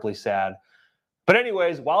terribly sad. But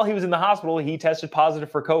anyways, while he was in the hospital, he tested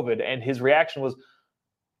positive for COVID, and his reaction was,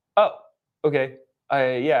 oh, okay.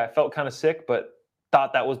 I felt kind of sick, but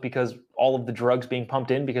thought that was because all of the drugs being pumped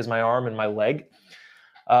in because my arm and my leg.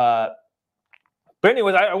 But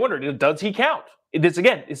anyways, I wondered, does he count? This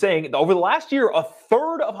again is saying over the last year, a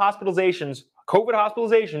third of hospitalizations, COVID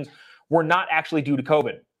hospitalizations, were not actually due to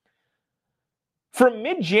COVID. From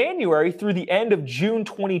mid-January through the end of June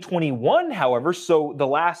 2021, however, so the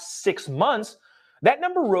last 6 months, that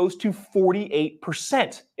number rose to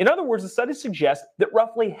 48%. In other words, the study suggests that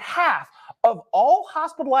roughly half of all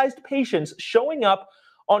hospitalized patients showing up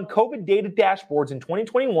on COVID data dashboards in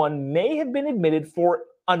 2021 may have been admitted for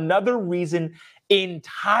another reason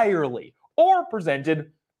entirely, or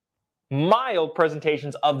presented mild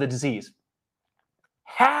presentations of the disease.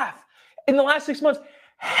 Half, in the last 6 months,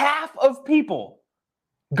 half of people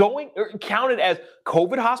counted as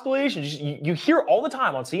COVID hospitalizations. You hear all the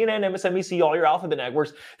time on CNN, MSNBC, all your alphabet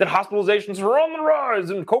networks that hospitalizations are on the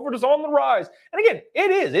rise and COVID is on the rise. And again, it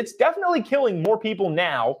is. It's definitely killing more people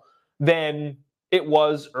now than it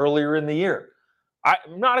was earlier in the year.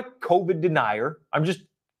 I'm not a COVID denier. I'm just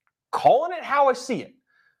calling it how I see it.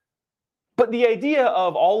 But the idea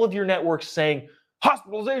of all of your networks saying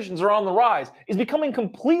hospitalizations are on the rise is becoming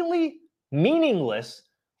completely meaningless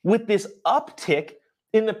with this uptick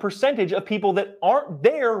in the percentage of people that aren't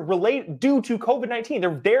there related due to COVID-19.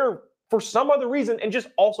 They're there for some other reason and just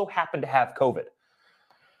also happen to have COVID.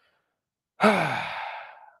 I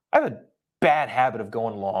have a bad habit of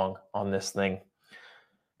going long on this thing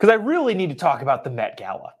because I really need to talk about the Met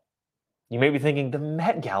Gala. You may be thinking, the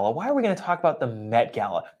Met Gala? Why are we going to talk about the Met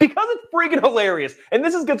Gala? Because it's freaking hilarious. And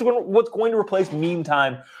this is what's going to replace meme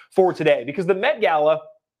time for today. Because the Met Gala,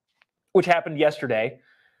 which happened yesterday,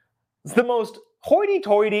 is the most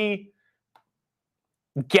hoity-toity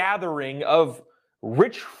gathering of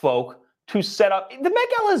rich folk to set up. The Met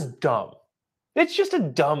Gala is dumb. It's just a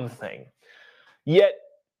dumb thing. Yet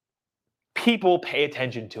people pay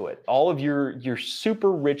attention to it. All of your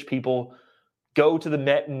super rich people go to the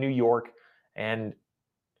Met in New York and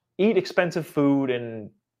eat expensive food, and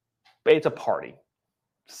it's a party,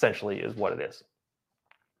 essentially, is what it is.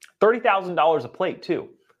 $30,000 a plate, too.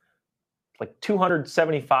 Like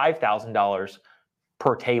 $275,000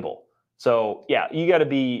 per table. So yeah, you got to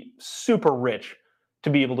be super rich to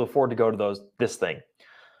be able to afford to go to this thing.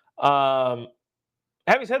 Having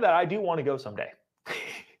said that, I do want to go someday.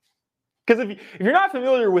 Because if you're not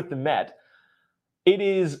familiar with the Met, it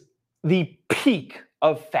is the peak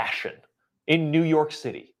of fashion in New York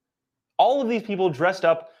City. All of these people dressed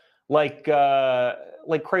up like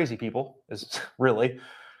crazy people, is really,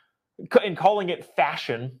 and calling it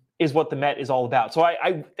fashion is what the Met is all about. So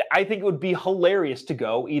I think it would be hilarious to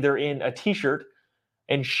go either in a t-shirt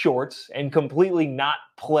and shorts and completely not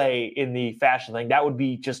play in the fashion thing. That would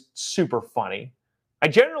be just super funny. I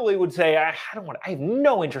generally would say I have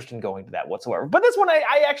no interest in going to that whatsoever. But this one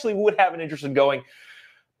I actually would have an interest in going,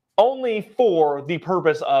 only for the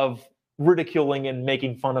purpose of ridiculing and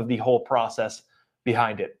making fun of the whole process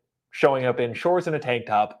behind it. Showing up in shorts and a tank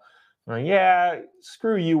top. Yeah,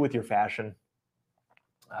 screw you with your fashion.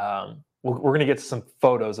 We're going to get to some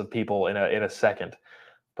photos of people in a second,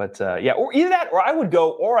 but yeah, or either that, or I would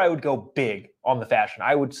go big on the fashion.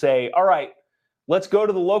 I would say, all right, let's go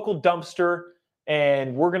to the local dumpster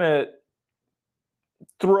and we're going to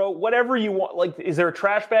throw whatever you want. Like, is there a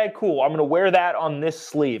trash bag? Cool. I'm going to wear that on this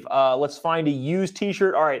sleeve. Let's find a used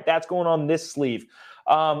t-shirt. All right, that's going on this sleeve.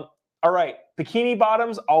 All right, bikini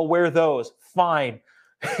bottoms, I'll wear those. Fine.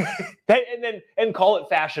 and call it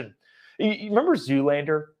fashion. You remember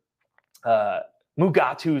Zoolander?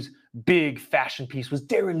 Mugatu's big fashion piece was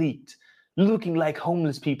derelict, looking like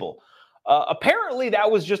homeless people. Apparently,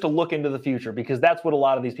 that was just a look into the future, because that's what a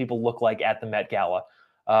lot of these people look like at the Met Gala.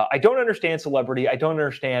 I don't understand celebrity. I don't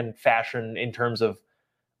understand fashion in terms of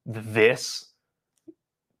this,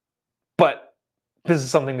 but this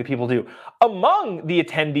is something that people do. Among the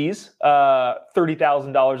attendees,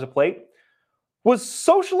 $30,000 a plate, was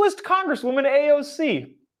Socialist Congresswoman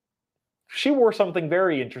AOC. She wore something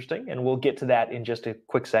very interesting, and we'll get to that in just a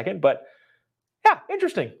quick second. But yeah,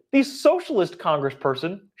 interesting. The socialist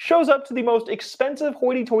congressperson shows up to the most expensive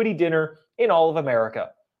hoity-toity dinner in all of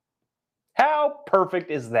America. How perfect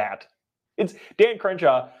is that? It's Dan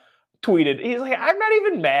Crenshaw tweeted, he's like, I'm not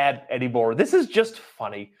even mad anymore. This is just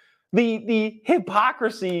funny. The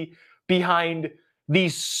hypocrisy behind the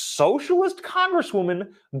socialist congresswoman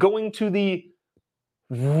going to the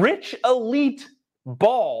rich elite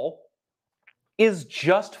ball is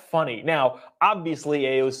just funny. Now, obviously,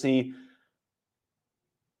 AOC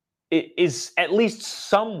is at least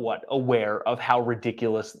somewhat aware of how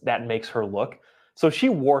ridiculous that makes her look. So she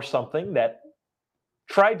wore something that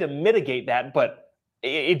tried to mitigate that, but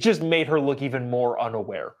it just made her look even more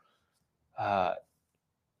unaware. AOC,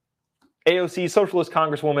 socialist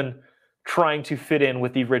congresswoman, trying to fit in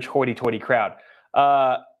with the rich hoity-toity crowd.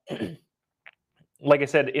 Like I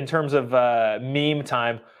said, in terms of meme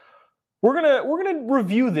time, we're gonna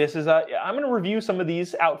review this as I'm gonna review some of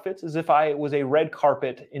these outfits as if I was a red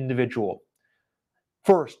carpet individual.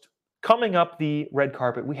 First, coming up the red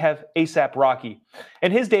carpet, we have ASAP Rocky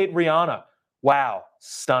and his date Rihanna. Wow,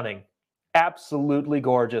 stunning, absolutely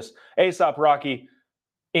gorgeous. ASAP Rocky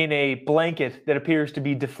in a blanket that appears to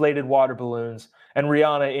be deflated water balloons, and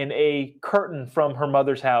Rihanna in a curtain from her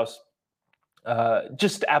mother's house.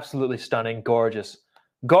 Just absolutely stunning, gorgeous,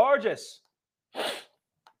 gorgeous.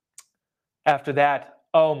 After that,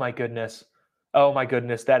 oh my goodness,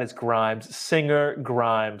 that is Grimes, singer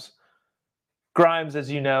Grimes. Grimes, as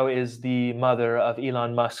you know, is the mother of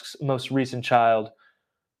Elon Musk's most recent child,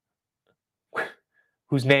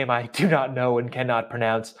 whose name I do not know and cannot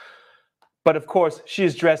pronounce. But of course, she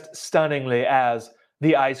is dressed stunningly as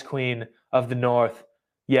the Ice Queen of the North.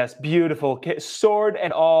 Yes, beautiful, sword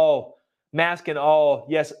and all, mask and all.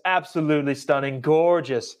 Yes, absolutely stunning,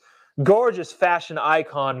 gorgeous, gorgeous fashion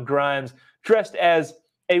icon Grimes, dressed as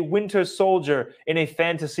a winter soldier in a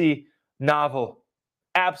fantasy novel.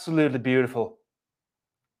 Absolutely beautiful.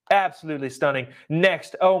 Absolutely stunning.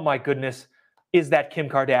 Next, oh my goodness, is that Kim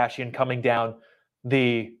Kardashian coming down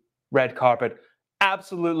the red carpet.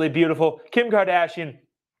 Absolutely beautiful. Kim Kardashian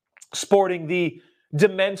sporting the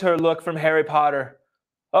Dementor look from Harry Potter.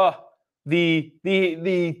 Oh, the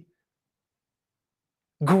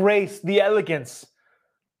grace, the elegance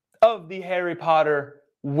of the Harry Potter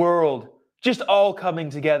world, just all coming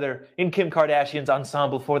together in Kim Kardashian's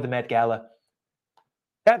ensemble for the Met Gala.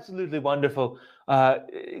 Absolutely wonderful.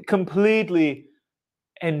 Completely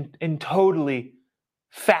and totally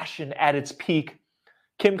fashion at its peak.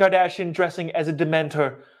 Kim Kardashian dressing as a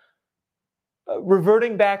Dementor,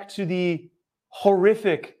 reverting back to the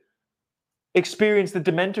horrific experience that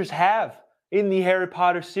Dementors have in the Harry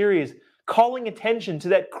Potter series, calling attention to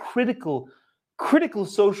that critical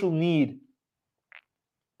social need.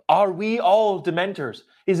 Are we all Dementors?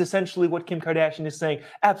 Is essentially what Kim Kardashian is saying.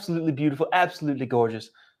 Absolutely beautiful, absolutely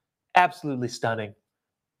gorgeous, absolutely stunning.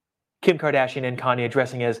 Kim Kardashian and Kanye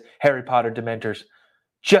dressing as Harry Potter Dementors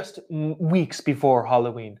just weeks before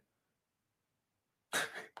Halloween.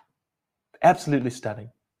 Absolutely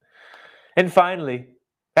stunning. And finally,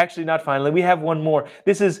 actually not finally, we have one more.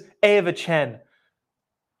 This is Ava Chen.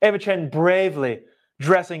 Ava Chen bravely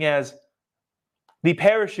dressing as the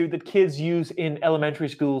parachute that kids use in elementary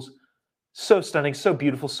schools. So stunning, so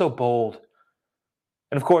beautiful, so bold.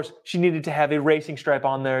 And of course, she needed to have a racing stripe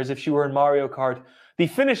on there as if she were in Mario Kart. The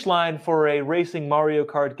finish line for a racing Mario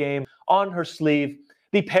Kart game on her sleeve.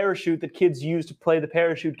 The parachute that kids use to play the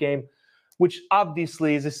parachute game, which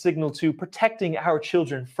obviously is a signal to protecting our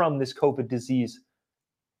children from this COVID disease.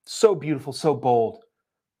 So beautiful, so bold.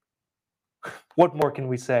 What more can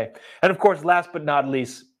we say? And of course, last but not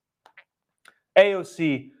least,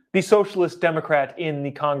 AOC, the socialist Democrat in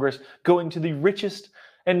the Congress, going to the richest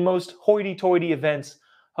and most hoity-toity events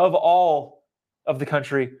of all of the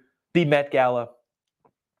country, the Met Gala.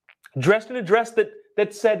 Dressed in a dress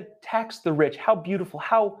that said, tax the rich. How beautiful,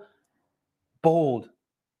 how bold.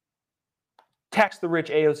 Tax the rich,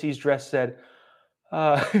 AOC's dress said.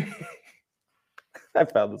 I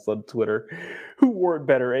found this on Twitter. Who wore it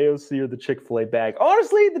better, AOC or the Chick-fil-A bag?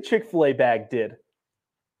 Honestly, the Chick-fil-A bag did.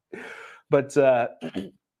 But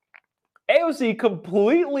AOC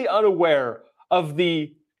completely unaware of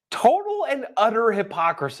the total and utter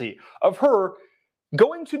hypocrisy of her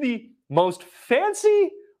going to the most fancy,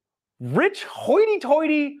 rich,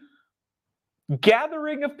 hoity-toity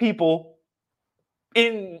gathering of people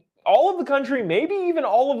in all of the country, maybe even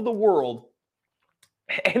all of the world,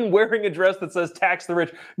 and wearing a dress that says tax the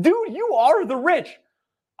rich. Dude, you are the rich.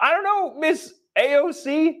 I don't know, Miss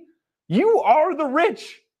AOC. You are the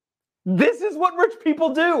rich. This is what rich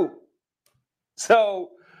people do.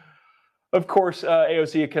 So, of course,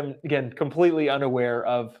 AOC, again, completely unaware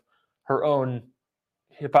of her own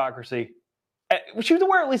hypocrisy. She was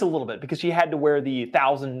aware at least a little bit because she had to wear the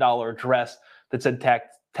 $1,000 dress that said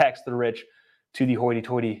tax the rich to the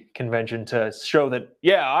hoity-toity convention to show that,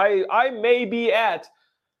 yeah, I may be at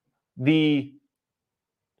the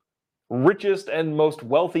richest and most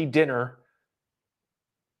wealthy dinner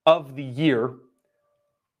of the year.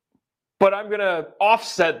 But I'm going to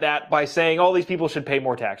offset that by saying all these people should pay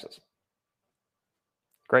more taxes.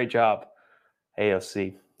 Great job,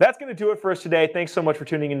 AOC. That's going to do it for us today. Thanks so much for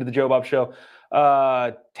tuning into the Joe Bob Show.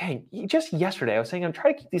 Just yesterday, I was saying I'm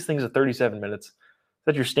trying to keep these things at 37 minutes.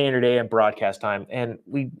 That's your standard AM broadcast time. And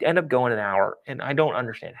we end up going an hour, and I don't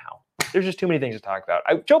understand how. There's just too many things to talk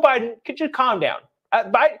about. Joe Biden, could you calm down?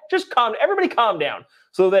 Everybody calm down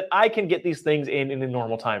so that I can get these things in a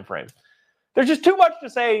normal time frame. There's just too much to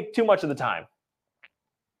say too much of the time.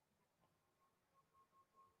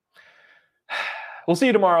 We'll see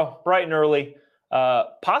you tomorrow, bright and early.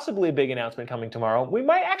 Possibly a big announcement coming tomorrow. We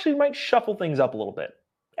might shuffle things up a little bit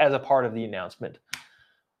as a part of the announcement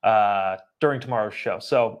during tomorrow's show.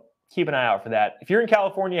 So keep an eye out for that. If you're in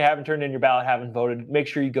California, haven't turned in your ballot, haven't voted, make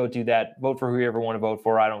sure you go do that. Vote for whoever you want to vote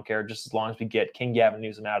for. I don't care, just as long as we get King Gavin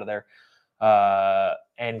Newsom out of there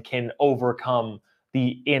and can overcome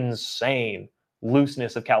the insane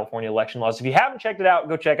looseness of California election laws. If you haven't checked it out,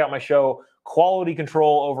 go check out my show, Quality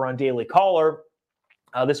Control, over on Daily Caller.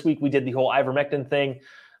 This week we did the whole ivermectin thing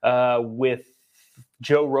with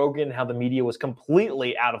Joe Rogan, how the media was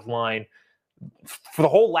completely out of line for the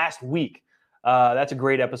whole last week. That's a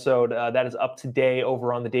great episode. That is up today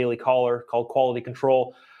over on the Daily Caller, called Quality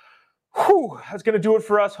Control. That's going to do it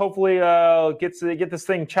for us. Hopefully get this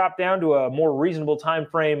thing chopped down to a more reasonable time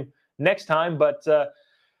frame next time. But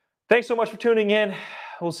thanks so much for tuning in.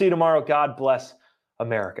 We'll see you tomorrow. God bless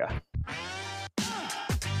America.